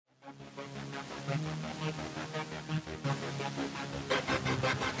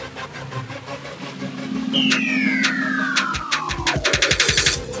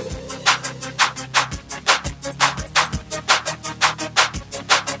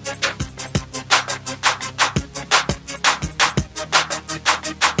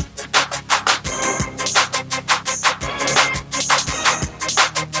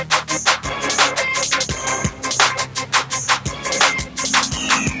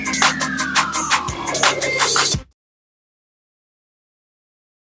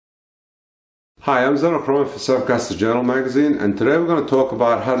Hi, I'm Zeno Hromin for Surfcaster Journal magazine, and today we're going to talk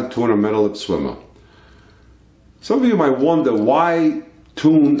about how to tune a metal lip swimmer. Some of you might wonder why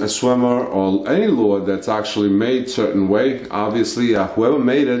tune a swimmer or any lure that's actually made a certain way. Obviously, whoever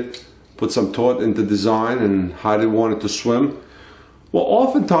made it put some thought into design and how they want it to swim. Well,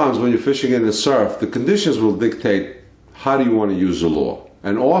 oftentimes when you're fishing in the surf, the conditions will dictate how do you want to use the lure.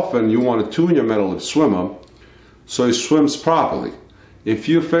 And often you want to tune your metal lip swimmer so it swims properly. If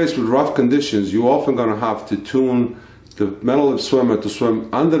you're faced with rough conditions, you're often going to have to tune the metal lip swimmer to swim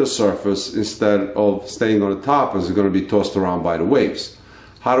under the surface instead of staying on the top as it's going to be tossed around by the waves.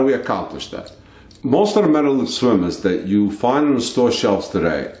 How do we accomplish that? Most of the metal lip swimmers that you find on the store shelves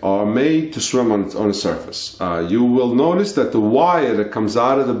today are made to swim on the surface. You will notice that the wire that comes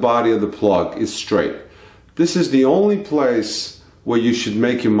out of the body of the plug is straight. This is the only place where you should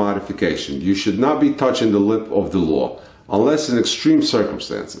make your modification. You should not be touching the lip of the lure, unless in extreme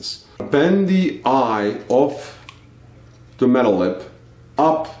circumstances. Bend the eye of the metal lip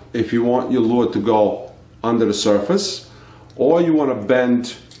up if you want your lure to go under the surface, or you want to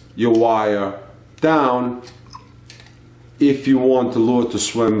bend your wire down if you want the lure to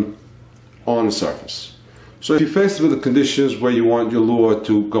swim on the surface. So if you're faced with the conditions where you want your lure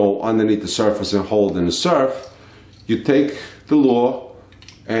to go underneath the surface and hold in the surf, you take the lure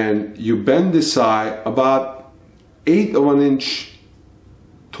and you bend this eye about 1/8 of an inch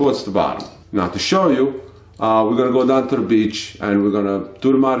towards the bottom. Now to show you, we're going to go down to the beach and we're going to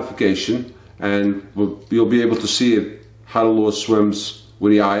do the modification, and you'll be able to see it, how the lure swims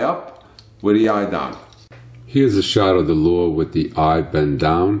with the eye up, with the eye down. Here's a shot of the lure with the eye bent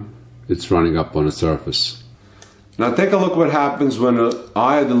down. It's running up on the surface. Now take a look what happens when the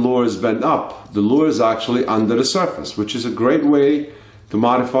eye of the lure is bent up. The lure is actually under the surface, which is a great way to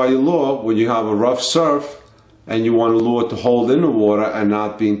modify your lure when you have a rough surf and you want a lure to hold in the water and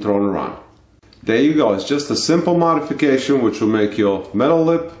not being thrown around. There you go. It's just a simple modification which will make your metal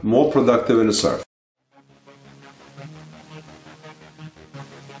lip more productive in the surf.